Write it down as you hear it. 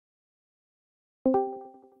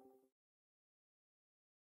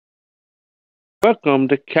welcome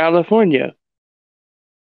to California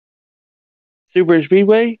Super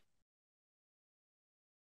Speedway.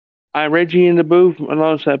 I'm Reggie in the booth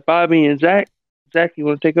alongside Bobby and Zach. Zach, you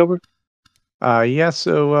want to take over?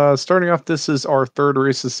 So starting off, this is our third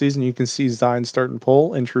race this season. You can see Zion starting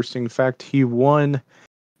pole. Interesting fact, he won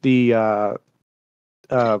the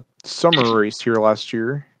summer race here last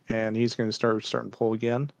year, and he's going to starting pole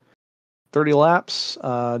again. 30 laps.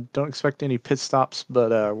 Don't expect any pit stops,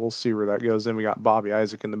 but we'll see where that goes. Then we got Bobby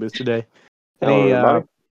Isaac in the booth today.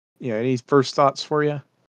 Any first thoughts for you?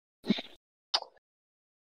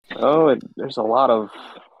 There's a lot of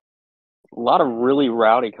really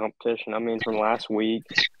rowdy competition. I mean, from last week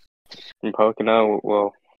from Pocono.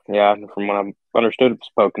 Well, yeah, from what I understood, it was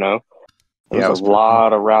Pocono. There was a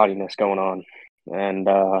lot of rowdiness going on, and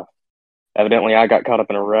evidently I got caught up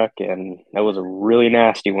in a wreck, and that was a really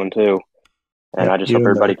nasty one too. And I just hope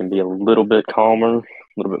everybody can be a little bit calmer, a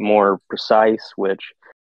little bit more precise, which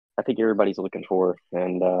I think everybody's looking for.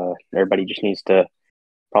 And everybody just needs to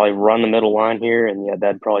probably run the middle line here, and yeah,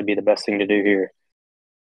 that'd probably be the best thing to do here.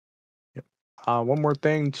 One more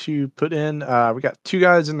thing to put in. We got two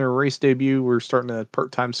guys in their race debut. We're starting a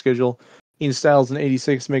part-time schedule. Ian Styles in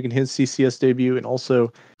 86 making his CCS debut, and also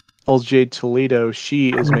LJ Toledo,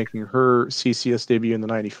 she is making her CCS debut in the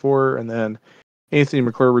 94. And then Anthony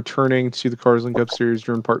McClure returning to the Cars Link Up Series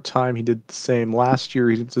during part-time. He did the same last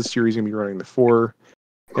year. This year he's going to be running the 4.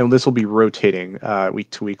 And this will be rotating week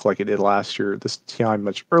to week like it did last year. This time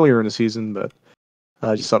much earlier in the season, but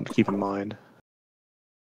just something to keep in mind.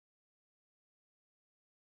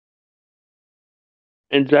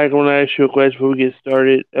 And Zach, I want to ask you a question before we get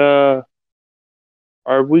started.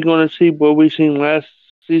 Are we going to see what we seen last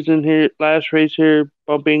season here, last race here,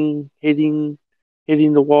 bumping, hitting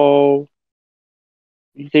the wall?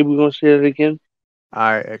 You think we're going to see that again?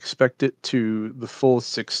 I expect it to the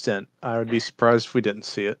fullest extent. I would be surprised if we didn't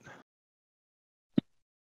see it.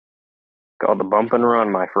 Called the bump and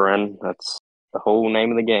run, my friend. That's the whole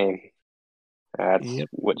name of the game. That's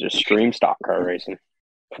what just stream stock car racing.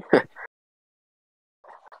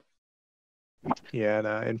 Yeah,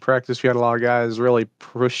 and in practice, we had a lot of guys really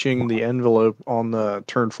pushing the envelope on the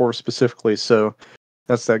turn 4 specifically. So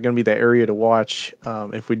that's going to be the area to watch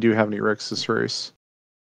if we do have any wrecks this race.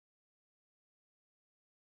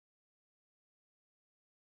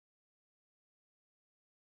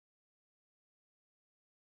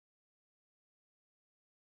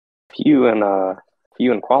 Few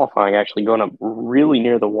in qualifying actually going up really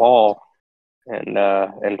near the wall, and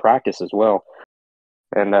in practice as well.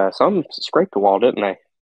 And some scraped the wall, didn't they?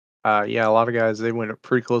 Yeah, a lot of guys, they went up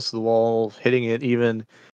pretty close to the wall, hitting it even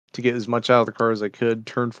to get as much out of the car as they could.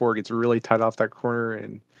 Turn 4 gets really tight off that corner,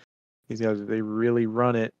 and these guys, they really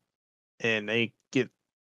run it, and they get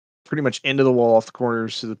pretty much into the wall off the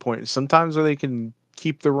corners to the point sometimes where they can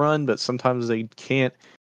keep the run, but sometimes they can't.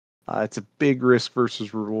 It's a big risk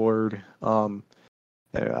versus reward. I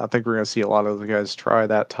think we're going to see a lot of the guys try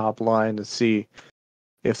that top line to see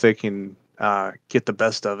if they can get the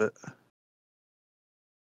best of it.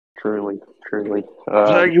 Truly.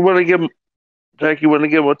 Zach, you want to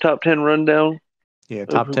give a top 10 rundown? Yeah,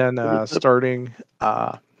 top 10 starting.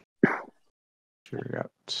 Actually,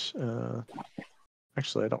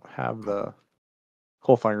 I don't have the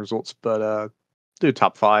qualifying results, but do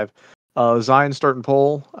top 5. Zion starting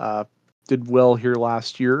pole, did well here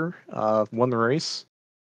last year, won the race.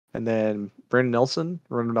 And then Brandon Nelson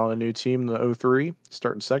running on a new team in the 03,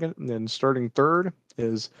 starting second. And then starting third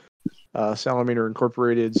is Salamander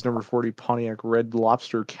Incorporated's number 40 Pontiac Red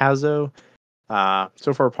Lobster Cazo.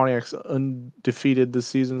 So far, Pontiac's undefeated this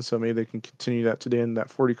season, so maybe they can continue that today in that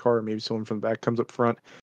 40 car. Maybe someone from the back comes up front.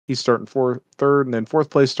 He's starting third, and then fourth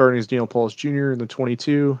place starting is Daniel Pauls Jr. in the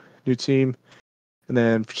 22, new team. And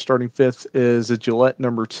then starting 5th is a Gillette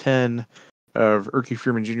number 10 of Erky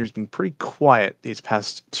Freeman Jr. has been pretty quiet these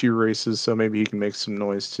past 2 races, so maybe he can make some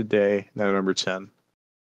noise today. That number 10.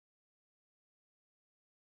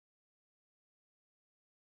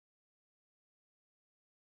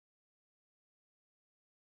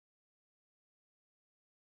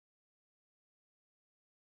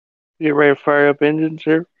 Get ready to fire up engines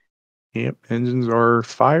here. Yep, engines are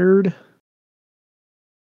fired.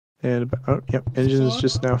 And engine is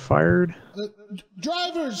just now fired.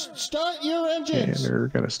 Drivers, start your engines. And they're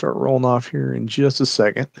going to start rolling off here in just a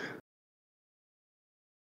second.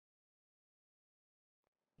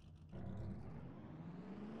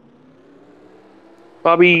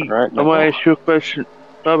 Bobby, I want to ask you a question.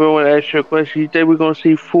 You think we're going to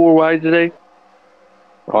see 4 wide today?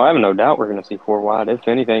 Well, I have no doubt we're going to see 4 wide. If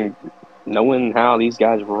anything, knowing how these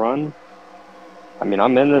guys run, I mean,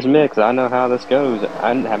 I'm in this mix. I know how this goes.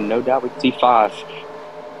 I have no doubt we can see 5.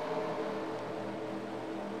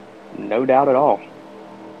 No doubt at all.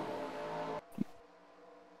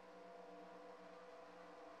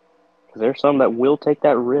 There's some that will take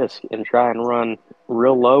that risk and try and run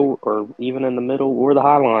real low or even in the middle or the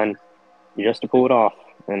high line just to pull it off.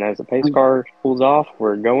 And as the pace car pulls off,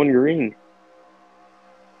 we're going green.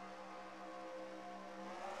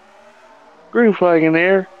 Green flag in the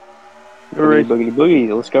air. Boogie, boogie,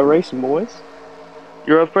 boogie. Let's go racing, boys.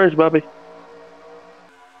 You're up first, Bobby.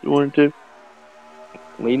 You wanted to?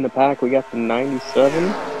 Leading the pack, we got the 97.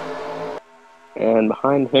 And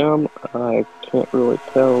behind him, I can't really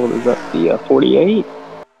tell. Is that the 48?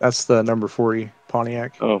 That's the number 40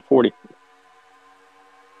 Pontiac. Oh, 40.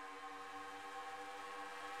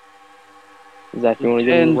 Zach, you want to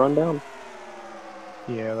give him a rundown?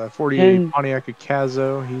 Yeah, the 48 Pontiac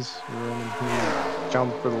Acazo. He's running here,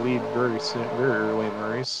 jumping for the lead very early in the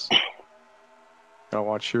race. Gotta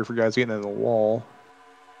watch here for guys getting in the wall.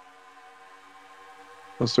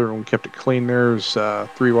 Most everyone kept it clean. There's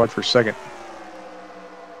 3 wide for second.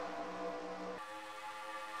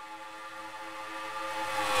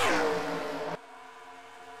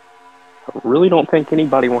 I really don't think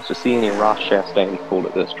anybody wants to see any Ross Chastains pulled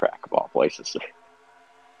at this track of all places.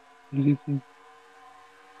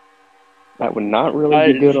 That would not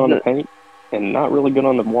really be good on the paint and not really good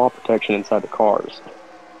on the wall protection inside the cars.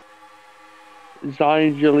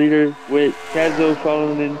 Zion's your leader with Cazo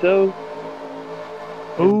following in tow.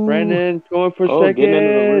 Brandon going for second. Getting into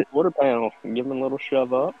the rear quarter panel and giving a little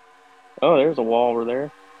shove up. Oh, there's a wall over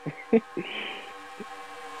there.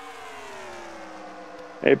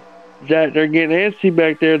 Hey, Zach, they're getting antsy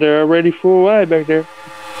back there. They're already full wide back there.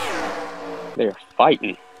 They're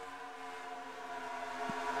fighting.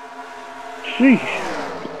 Sheesh.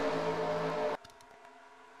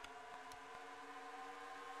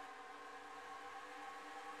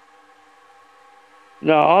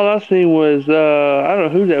 No, all I seen was, I don't know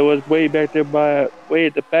who that was way back there way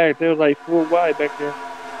at the back. They were like full wide back there.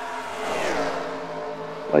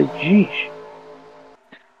 Like, geesh.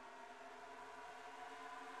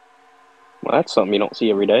 Well, that's something you don't see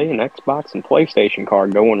every day. An Xbox and PlayStation car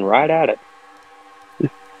going right at it.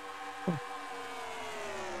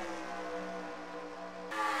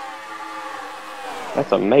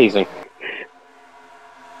 That's amazing.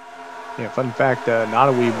 Yeah, fun fact,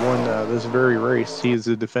 Nottaweeb won this very race. He is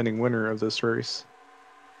the defending winner of this race.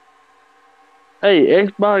 Hey,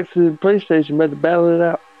 Xbox and PlayStation better battle it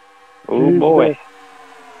out. Oh, boy.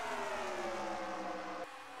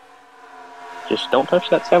 Just don't touch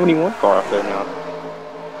that 71 car up there now.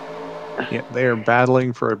 Yeah, they are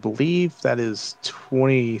battling for, I believe, that is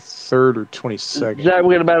 23rd or 22nd. Zach, we're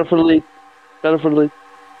going to battle for the lead. Battle for the lead.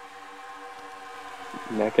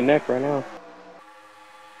 Neck and neck right now.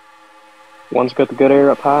 One's got the good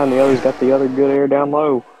air up high and the other's got the other good air down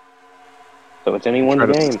low. So it's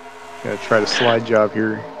anyone's game. Gotta try to slide job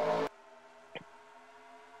here.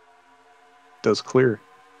 Does clear.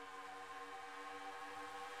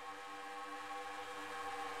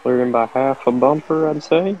 Clearing by half a bumper, I'd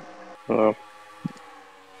say. Yeah,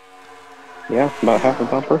 about half a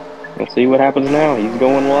bumper. We'll see what happens now. He's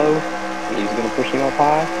going low. He's going to push him up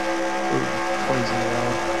high.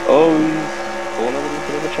 Oh, he's pulling over the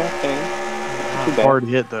bit of a Chastain. Not hard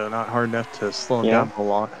hit, though. Not hard enough to slow him down a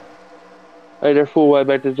lot. Hey, they're full wide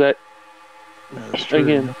back to Zach. That's true.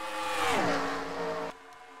 Again.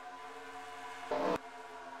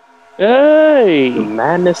 Hey!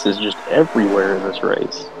 Madness is just everywhere in this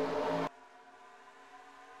race.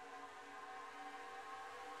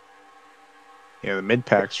 Yeah, the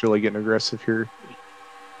mid-pack's really getting aggressive here.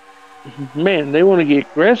 Man, they want to get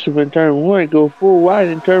aggressive in turn 1, go full wide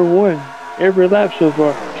in turn 1. Every lap so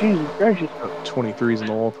far. Jesus gracious. 23's in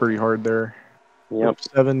the wall pretty hard there. Yep.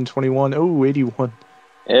 7, 21. Oh, 81.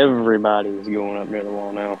 Everybody's going up near the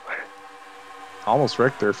wall now. Almost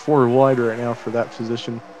wrecked there. 4 wide right now for that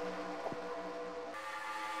position.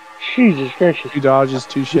 Jesus gracious. 2 Dodges,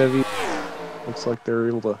 2 Chevy. Looks like they're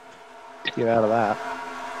able to get out of that.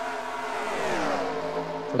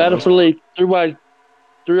 Battle for the lead. 3 wide.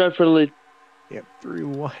 3 wide for the lead. Yep, 3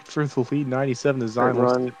 wide for the lead. 97 design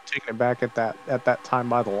was taking it back at that time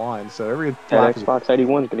by the line. So every lap Xbox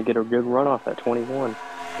 81 is going to get a good run off that 21.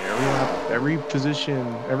 Yeah, every position,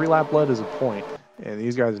 every lap led is a point, and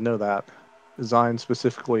these guys know that. Design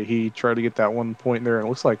specifically, he tried to get that 1 point there, and it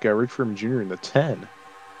looks like Rich Freeman Jr. in the 10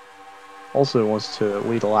 also wants to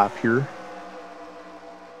lead a lap here.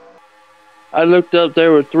 I looked up,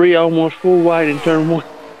 there were 3 almost full wide in turn 1.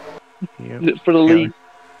 Yep. For the lead.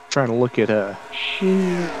 Trying to look at the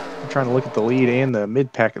lead and the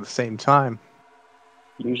mid pack at the same time.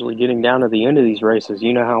 usually getting down to the end of these races,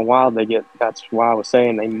 you know how wild they get. That's why I was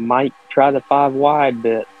saying they might try the 5 wide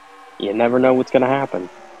bit. You never know what's going to happen.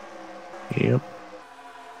 Yep.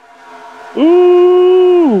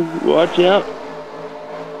 Ooh, watch out.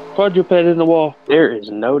 Quadruped in the wall. There is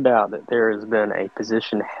no doubt that there has been a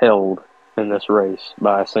position held in this race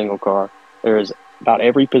by a single car. There is about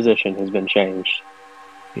every position has been changed.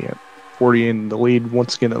 Yep. 40 in the lead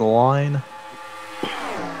once again at the line.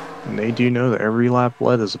 And they do know that every lap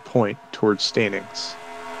led is a point towards standings.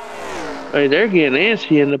 Hey, they're getting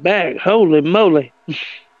antsy in the back. Holy moly.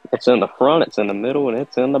 It's in the front, it's in the middle, and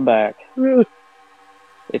it's in the back.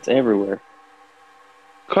 It's everywhere.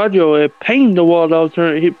 Quadro pinged the wall all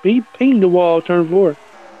turn. He pinged the wall turn 4.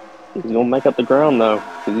 He's going to make up the ground, though,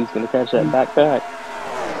 because he's going to catch that backpack.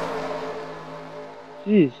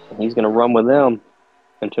 Jeez. And he's going to run with them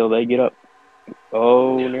until they get up.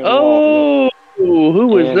 Oh, near the Oh, wall. who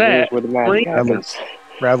was And that? here's where the magic happens.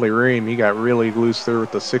 Bradley Ream, he got really loose there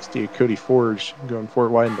with the 60 of Cody Forge, going 4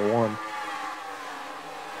 wide into 1.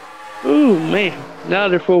 Ooh, man. Now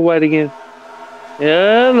they're full wide again.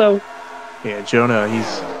 Hello. Yeah, Jonah,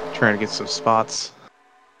 he's trying to get some spots.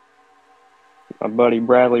 My buddy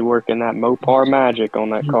Bradley working that Mopar magic on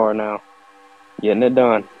that car now. Getting it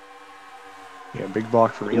done. Yeah, big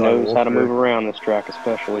block for He Eli knows how to Wolfer. move around this track,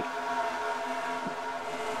 especially. Hey,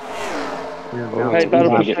 He's battle for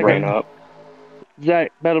going a to get second. ran up.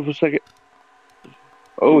 Zach, battle for a second.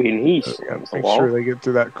 Oh, and he Yeah, slams the make wall. sure they get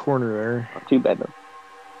through that corner there. Not too bad, though.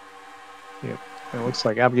 It looks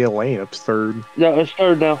like Abigail Lane up's third. No, it's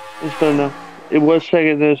third now. It's third now. It was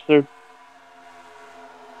second, then it's third.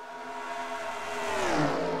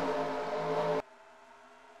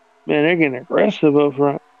 Man, they're getting aggressive up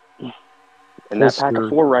front. And that pack Holster. of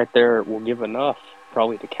 4 right there will give enough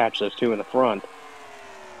probably to catch those 2 in the front.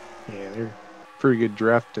 Yeah, they're pretty good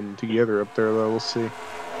drafting together up there, though. We'll see.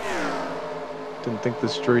 Didn't think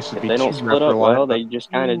this race would If be they don't too split rough up for well, line, they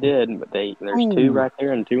just kind of did. But there's 2 Ooh. right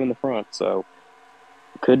there and 2 in the front. So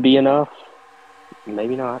could be enough.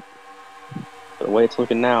 Maybe not. But the way it's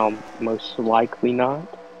looking now, most likely not.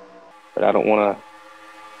 But I don't want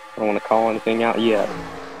to call anything out yet.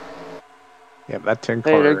 Yeah, that 10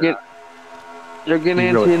 Hey, car. they're getting You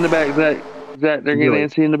antsy really- in the back, Zach. Zach, they're you getting really-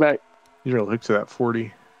 antsy in the back. You really hooked to that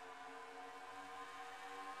 40.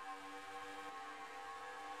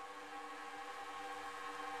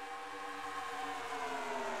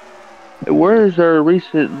 Where is our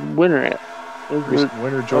recent winner at? Recent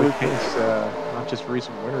winner, Joey Case. Not just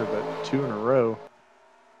recent winner, but 2 in a row.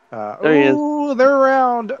 There he is. Oh, they're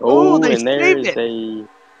around. Oh, they and saved there's it.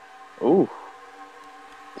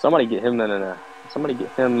 Somebody get him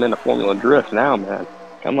in a Formula Drift now, man.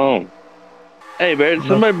 Come on. Hey, Barrett,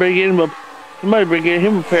 somebody bring him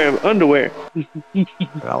a pair of underwear.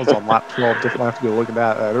 That was on lap 12. Definitely have to go look at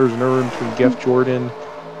that. There's no room between Jeff Jordan,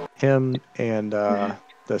 him, and the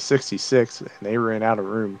 66, and they ran out of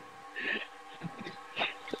room.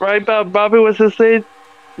 Right, Bobby? What's this saying?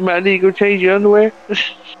 You might need to go change your underwear.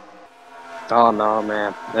 Oh, no,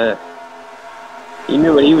 man. He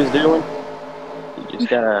knew what he was doing. You just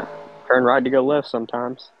got to turn right to go left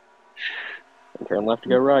sometimes. And turn left to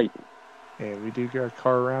go right. And we do got a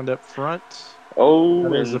car around up front. Oh,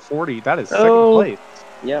 That is and the 40. That is second Oh. place.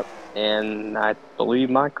 yep. And I believe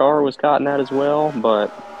my car was caught in that as well, but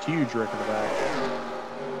Huge wreck in the back.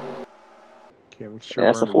 Okay, make sure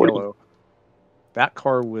That's we're the under 40. yellow. That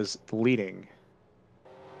car was leading.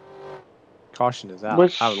 Caution is out.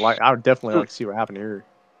 Which- I would definitely like to see what happened here.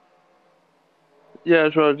 Yeah,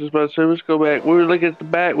 that's what I was just about to say. Let's go back. We were looking at the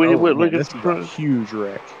back. We didn't man, look at this the is a front. huge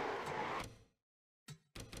wreck.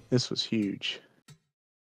 This was huge.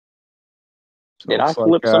 So did it I looks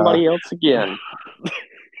flip like, somebody else again?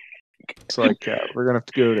 It's like we're gonna have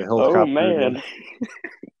to go to helicopter. Oh, man. again.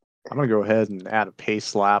 I'm gonna go ahead and add a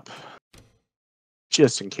pace lap,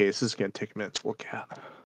 just in case. This is gonna take a minute to look at.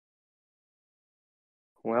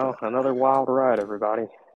 Well, another wild ride, everybody.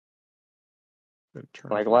 Gonna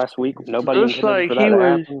turn Like off last this week, page. nobody Looks intended like for that he to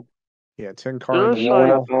was- happen. Yeah, 10 car in Looks the He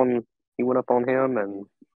like- wall. went up on him, and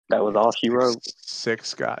that was all she wrote.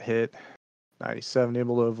 6 got hit. 97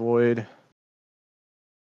 able to avoid.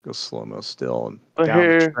 Go slow mo still and But down the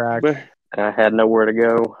here, track. but I had nowhere to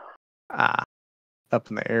go. Up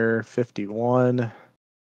in the air. 51.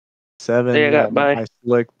 7. Yeah, I got a by. nice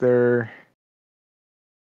lick there.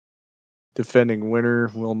 Defending winner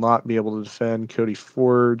will not be able to defend. Cody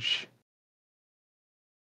Forge.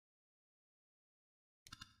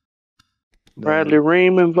 Bradley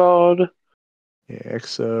Ream involved. Yeah,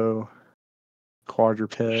 EXO.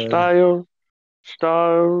 Quadruped. Style. A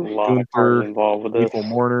lot of cars Gunther, involved with this. Lethal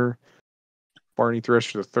Mourner. Barney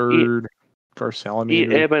Thresher the third. Car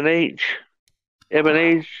Salamander. Eben H,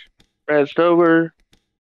 Brad Stover,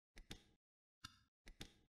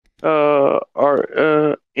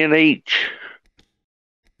 NH,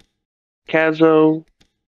 Cazo,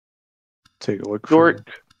 Take a look Dork,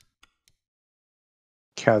 for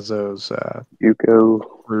Kazo's Yuko.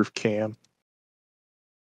 roof cam.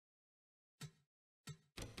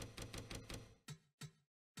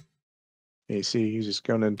 You see, he's just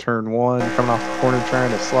going in turn 1, coming off the corner,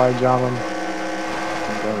 trying to slide job him.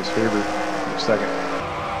 And down his favor for a second.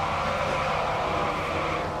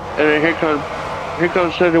 and then here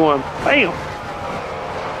comes 71. Bam!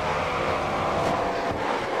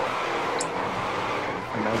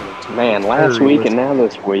 Man, last week and now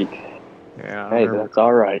this week. Yeah, Hey, that's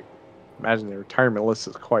all right. Imagine the retirement list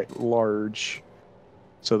is quite large.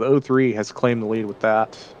 So the 03 has claimed the lead with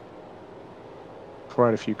that.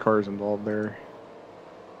 Quite a few cars involved there.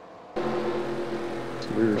 So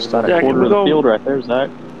we were About starting a Zach, quarter we of the go- field right there, Zach.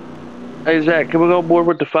 Hey, Zach, can we go board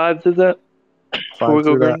with the 5 to that? Before we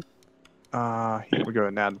go through that. green? Yeah, we'll go ahead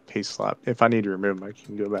and add the pace lap. If I need to remove them, I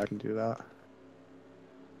can go back and do that.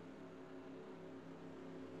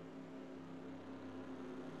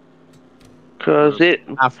 Because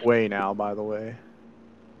Halfway now, by the way.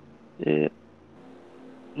 Yeah.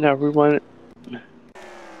 Now rewind it.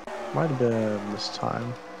 Might have been this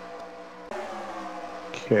time.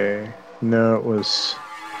 Okay. No, it was...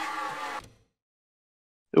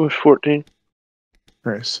 It was 14.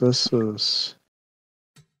 Alright, so this was...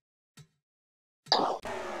 So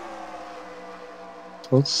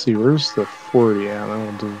let's see, where's the 40 at?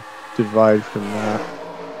 I'm going to divide from that.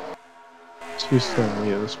 So he's still in the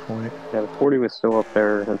lead at this point. Yeah, the 40 was still up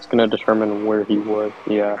there. It's going to determine where he was.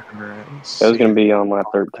 Yeah. Alright, It was going to be on lap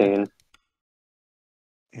 13.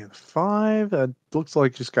 And 5, that looks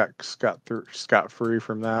like just got scot-free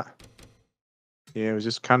from that. Yeah, it was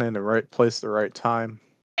just kind of in the right place at the right time.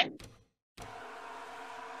 How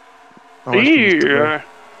much can you say? Yeah.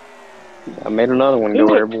 I made another one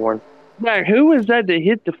go airborne. Zach, who was that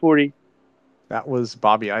hit the 40? That was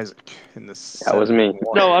Bobby Isaac in this. That was me.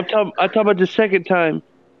 No, I'm talking about the second time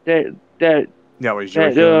that Yeah, it was Joyko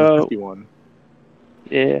in the 51.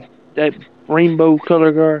 yeah, that rainbow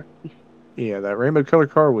color car. Yeah, that rainbow color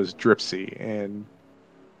car was Dripsy, and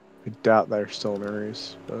I doubt they're still in the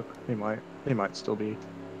race, but they might still be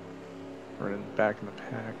running back in the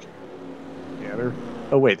pack. Yeah, they're.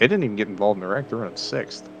 Oh wait, they didn't even get involved in the wreck. They're running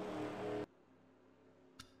 6th.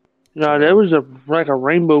 No, that was like a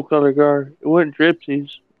rainbow color car. It wasn't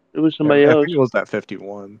Dripsy's. It was somebody I else. think it was that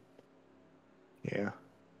 51. Yeah,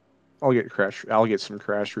 I'll get some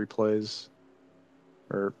crash replays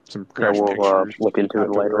or some crash we'll pictures. look into it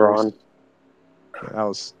after the later race. on. Yeah, that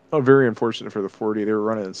was very unfortunate for the 40. They were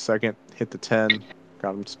running in 2nd, hit the 10,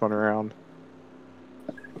 got them spun around.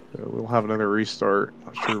 So we'll have another restart.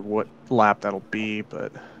 Not sure what lap that'll be,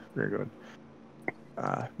 but we're going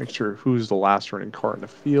to make sure who's the last running car in the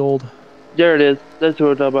field. There it is. That's what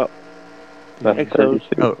we're talking about. That's Exos.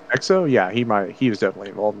 32. Oh, Exo? Yeah, he was definitely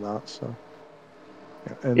involved in that. So,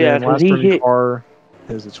 yeah. And Yeah, then 'cause last he running hit- car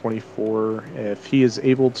is the 24. If he is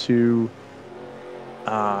able to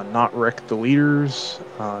not wreck the leaders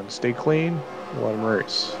and stay clean, we'll let him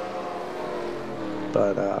race.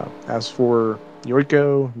 But as for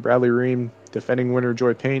Yoiko, Bradley Ream, defending winner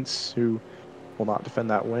Joy Paints, who will not defend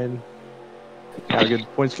that win. Got a good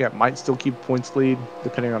points gap, might still keep points lead,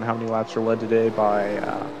 depending on how many laps are led today by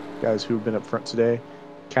guys who've been up front today.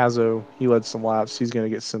 Kazo, he led some laps. He's going to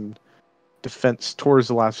get some defense towards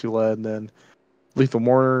the laps he led. And then Lethal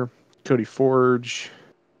Warner, Cody Forge,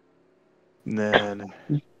 and then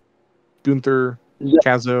Gunther,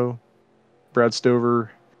 Kazo, Brad Stover,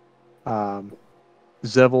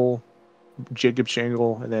 Zevel, Jacob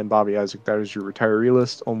Shangle, and then Bobby Isaac. That is your retiree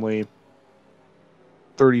list. Only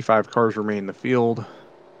 35 cars remain in the field.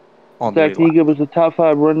 On Zach, can you give us a top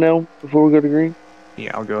 5 rundown before we go to green?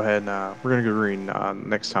 Yeah, I'll go ahead and we're going to go green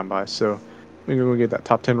next time by. So we're going to get that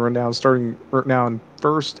top 10 rundown. Starting right now in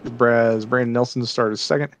first is Brandon Nelson started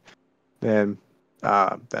second. Then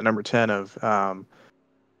that number 10 of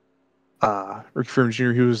Ricky Freeman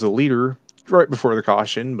Jr., who was the leader right before the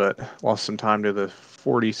caution, but lost some time to the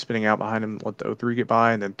 40 spinning out behind him, let the 03 get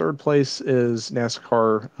by. And then third place is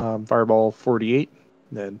NASCAR Fireball 48.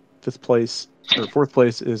 And then fourth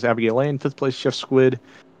place is Abigail Lane. Fifth place, Chef Squid.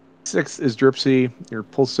 6th is Dripsy. Your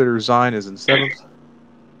pole sitter Zine is in 7th.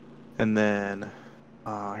 And then,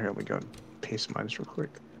 here, let me go and paste mine just real quick.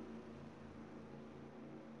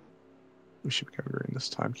 We should go green this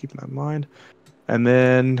time, keeping that in mind. And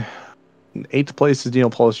then 8th place is Daniel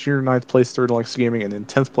Paulus Jr., 9th place, 3rd Alexa Gaming, and then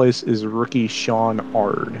 10th place is rookie Sean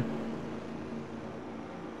Ard.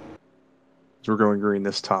 So we're going green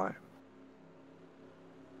this time.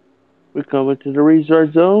 We're coming to the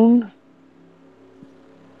restart zone.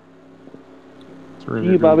 So we're See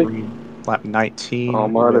going you, Bobby. green. Lap 19. All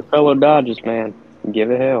my other fellow Dodgers, man.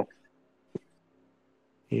 Give it hell.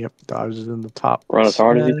 Yep, Dodge is in the top. Run as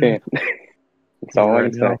hard as you 10. can. That's all I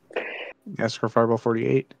can say. NASCAR Fireball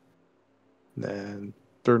 48. Then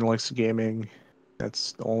third in Legacy Gaming.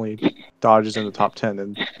 That's the only Dodge is in the top 10.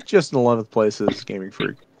 And just in 11th place is Gaming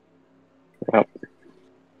Freak. Yep.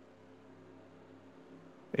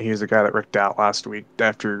 And he was the guy that wrecked out last week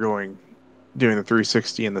after doing the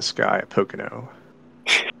 360 in the sky at Pocono.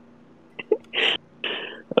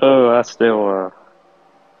 Oh, I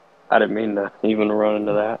didn't mean to even run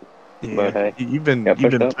into that. Yeah, But hey, you've been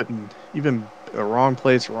the wrong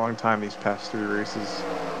place, wrong time these past 3 races.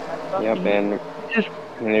 yep, and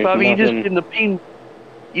Bobby, you just been the ping.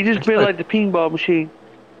 You just been like the pinball machine.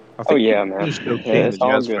 I think yeah, man. Just okay Yeah, in it's the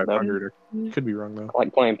all Jazz good, though. 500. Could be wrong though. I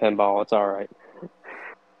like playing pinball. It's all right.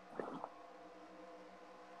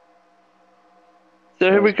 So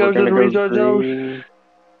here we go to the restart zone.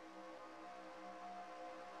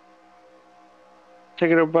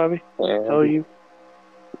 Take it over, Bobby. Tell you.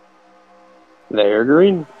 They're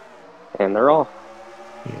green, and they're off.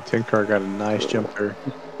 Yeah, 10 car got a nice jump there.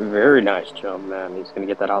 Very nice jump, man. He's going to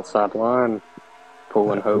get that outside line,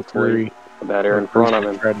 pulling hopefully that air in front of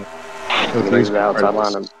him. Use the outside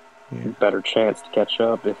line a better chance to catch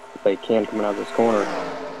up if they can coming out of this corner.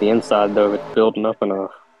 The inside, though, it's building up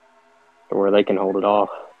enough to where they can hold it off.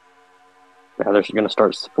 Now they're going to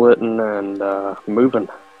start splitting and moving.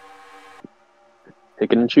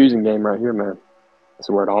 Picking and choosing game right here, man. That's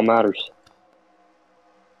where it all matters.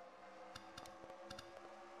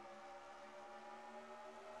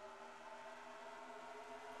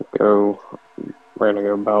 We're going to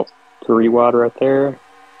go about 3 wide right there.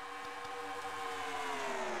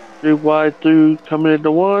 3 wide through, coming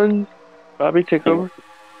into 1. Bobby, take over.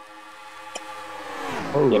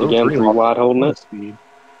 Yet again, 3 wide holding it. We're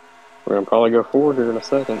going to probably go forward here in a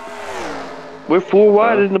second. We're 4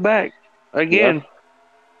 wide in the back. Again.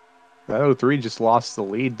 Yeah. That 03 just lost the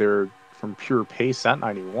lead there from pure pace. That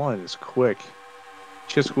 91 is quick.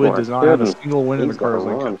 Chisquid does not have a single win in the Cars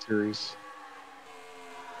Link Cup Series.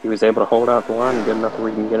 He was able to hold out the line good enough where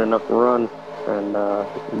he can get enough to run. And,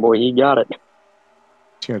 boy, he got it.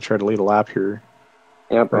 He's going to try to lead a lap here.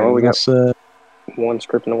 Yep, we got 1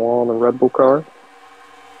 script in the wall on the Red Bull car.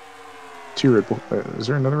 2 Red Bull. Is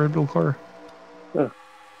there another Red Bull car? Yeah.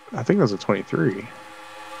 I think that's a 23.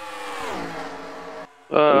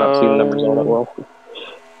 I'm not seeing the numbers all that well.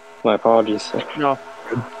 My apologies. No.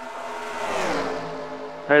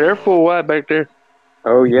 Hey, they're 4 wide back there.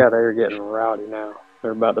 Oh, yeah, they're getting rowdy now.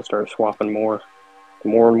 They're about to start swapping more. The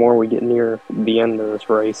more and more we get near the end of this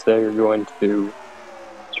race, they're going to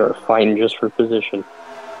start fighting just for position.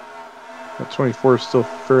 That 24 is still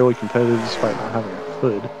fairly competitive despite not having a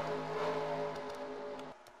hood.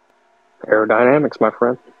 Aerodynamics, my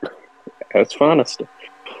friend. That's finest.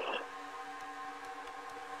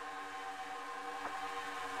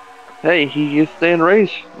 Hey, he gets to stay in the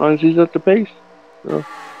race as long as he's at the pace. So.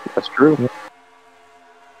 That's true.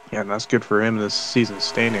 Yeah, and that's good for him in this season's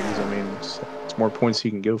standings. I mean, it's more points he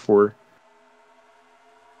can go for.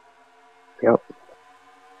 Yep.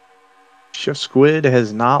 Chef Squid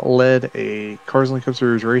has not led a Cars Link Cup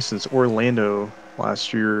Series race since Orlando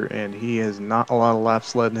last year, and he has not a lot of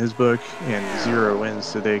laps led in his book, and 0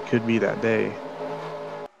 wins today. Could be that day.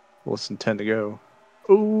 Less than 10 to go.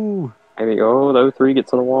 Ooh! Maybe, the 03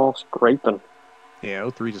 gets on the wall, scraping. Yeah,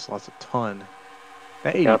 03 just lost a ton.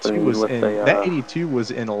 That 82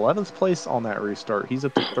 was in 11th place on that restart. He's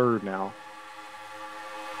up to 3rd now.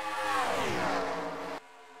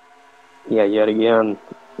 Yeah, yet again,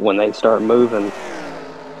 when they start moving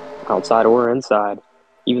outside or inside,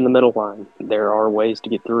 even the middle line, there are ways to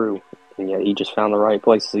get through. And yet he just found the right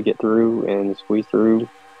places to get through and squeeze through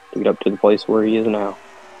to get up to the place where he is now.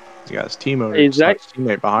 He's got his teammate, his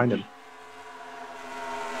teammate behind him.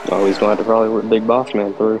 Oh, he's going to have to probably work Big Boss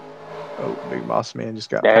Man through. Oh, Big Boss Man just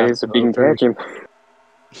got that is if he can catch him.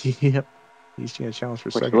 Yep. He's going to challenge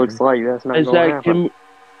for second. Looks like that's not going to happen.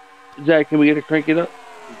 Zach, can we get a crank it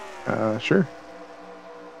up? Sure.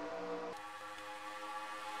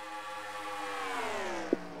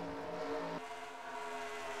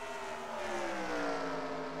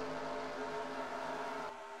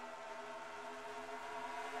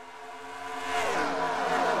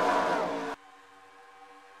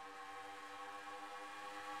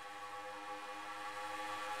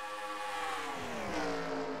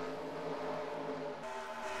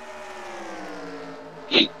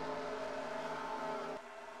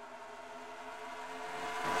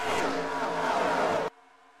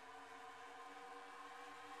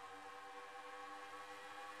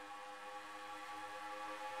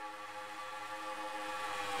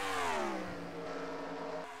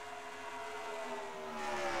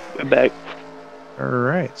 right back. All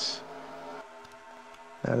right.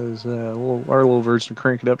 That is our little version of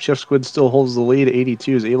Crank It Up. Chef Squid still holds the lead.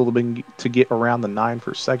 82 is able to get around the 9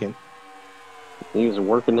 for second. He's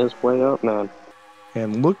working his way up, man.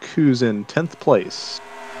 And look who's in 10th place.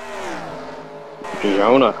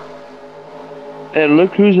 Jonah. And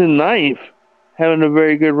look who's in ninth, having a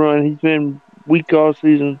very good run. He's been weak all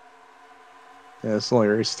season. Yeah, it's only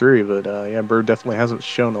race 3, but yeah, Bird definitely hasn't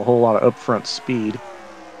shown a whole lot of upfront speed.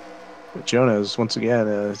 But Jonah's, once again,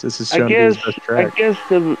 this is shown to be his best track. I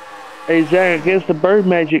guess the Bird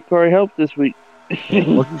Magic car helped this week.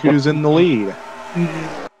 And look who's in the lead.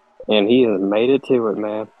 And he has made it to it,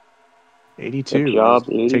 man. 82. Good job,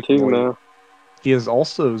 is 82, man. He has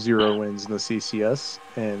also 0 wins in the CCS,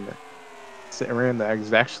 and ran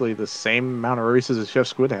actually the same amount of races as Chef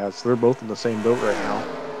Squid has. So they're both in the same boat right now.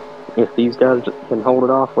 If these guys can hold it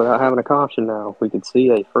off without having a caution now, we could see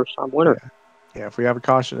a first-time winner. Yeah, if we have a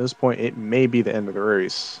caution at this point, it may be the end of the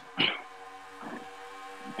race.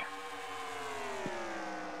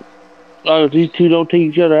 Oh, these two don't take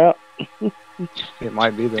each other out. It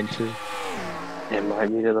might be them too. It might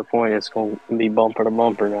be to the point it's going to be bumper to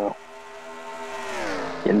bumper now.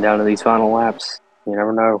 Getting down to these final laps, you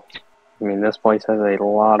never know. I mean, this place has a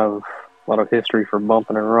lot of history for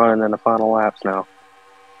bumping and running in the final laps now.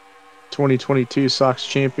 2022 Sox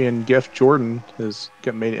champion Geoff Jordan has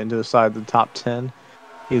made it into the side of the top 10.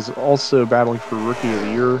 He's also battling for Rookie of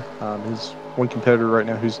the Year. His one competitor right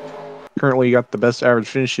now who's currently got the best average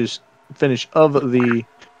finish of the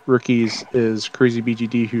rookies is Crazy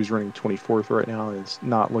BGD, who's running 24th right now and is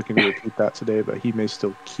not looking to repeat that today, but he may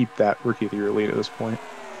still keep that Rookie of the Year lead at this point.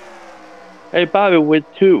 Hey, Bobby, with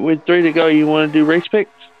 3 to go, you want to do race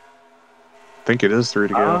picks? I think it is 3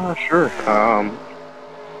 to go. Sure.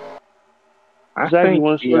 I Zach, think you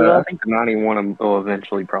want to start off? I think the 91 will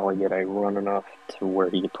eventually probably get a run enough to where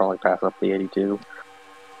he could probably pass up the 82.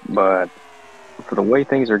 But for the way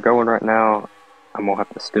things are going right now, I'm gonna have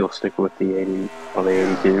to still stick with the 80 or the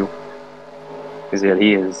 82.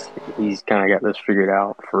 Because he's kind of got this figured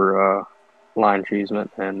out for line achievement,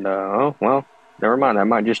 and oh well, never mind, that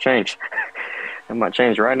might just change. That might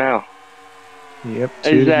change right now. Yep,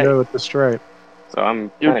 2 to go at the stripe. So I'm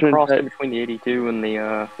kind of crossing between the 82 and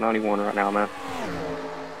the 91 right now, man.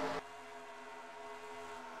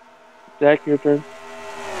 Zach, your turn.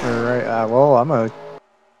 All right. Well, I'm gonna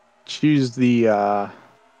choose the. I'm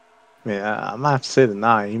gonna have to say the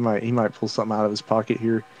 9. He might pull something out of his pocket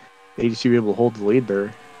here. 82 able to hold the lead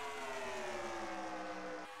there.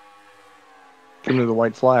 Coming to the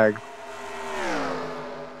white flag.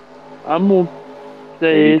 I'm gonna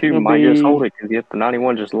say 82 might just hold it, because yet the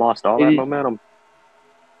 91 just lost all that momentum.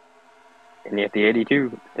 And yet the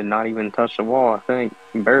 82 did not even touch the wall, I think.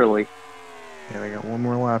 Barely. Yeah, they got one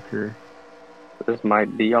more lap here. This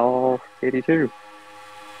might be all 82.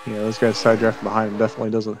 Yeah, this guy's side drafting behind him definitely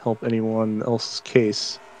doesn't help anyone else's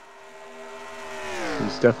case.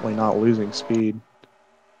 He's definitely not losing speed.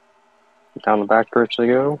 Down the back stretch they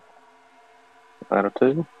go. Out of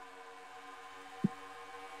 2.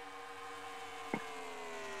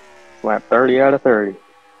 Lap 30 out of 30.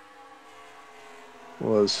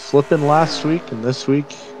 Was flipping last week, and this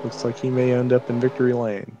week looks like he may end up in victory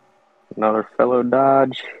lane. Another fellow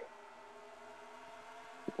Dodge.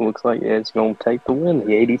 Looks like it's going to take the win.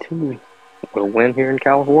 The 82 will win here in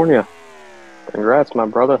California. Congrats, my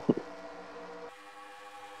brother.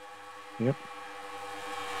 Yep.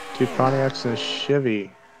 2 Pontiacs and a Chevy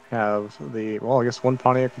have the, well, I guess 1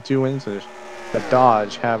 Pontiac with 2 wins, and a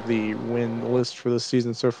Dodge have the win list for this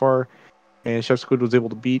season so far. And Chef Squid was able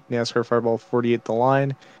to beat NASCAR Fireball 48 the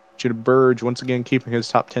line. Judah Burge once again keeping his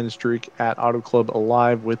top 10 streak at Auto Club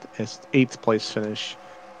alive with his 8th place finish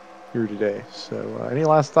here today. So, any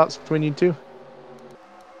last thoughts between you two?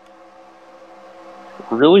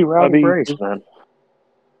 Really rowdy race, man.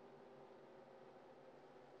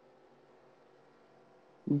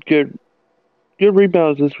 Good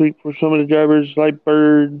rebounds this week for some of the drivers like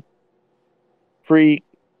Bird, Freak,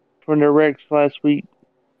 from their wrecks last week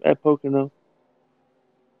at Pocono.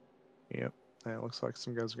 Yep. It looks like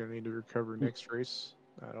some guys are going to need to recover next race.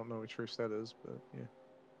 I don't know which race that is, but yeah.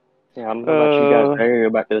 Yeah, I don't know about you guys, but I gotta go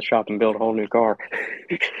back to the shop and build a whole new car.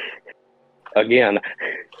 Again.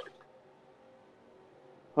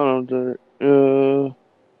 Hold on.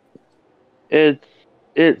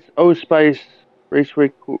 It's Old Spice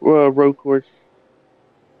Raceway road course.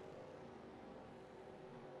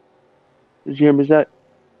 Did you hear me, Zach?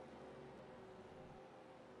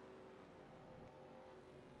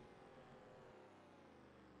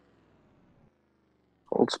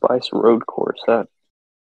 Old Spice road course.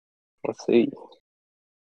 Let's see.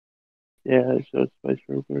 Yeah, so it's Spice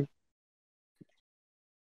Road.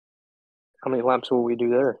 How many laps will we do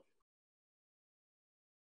there?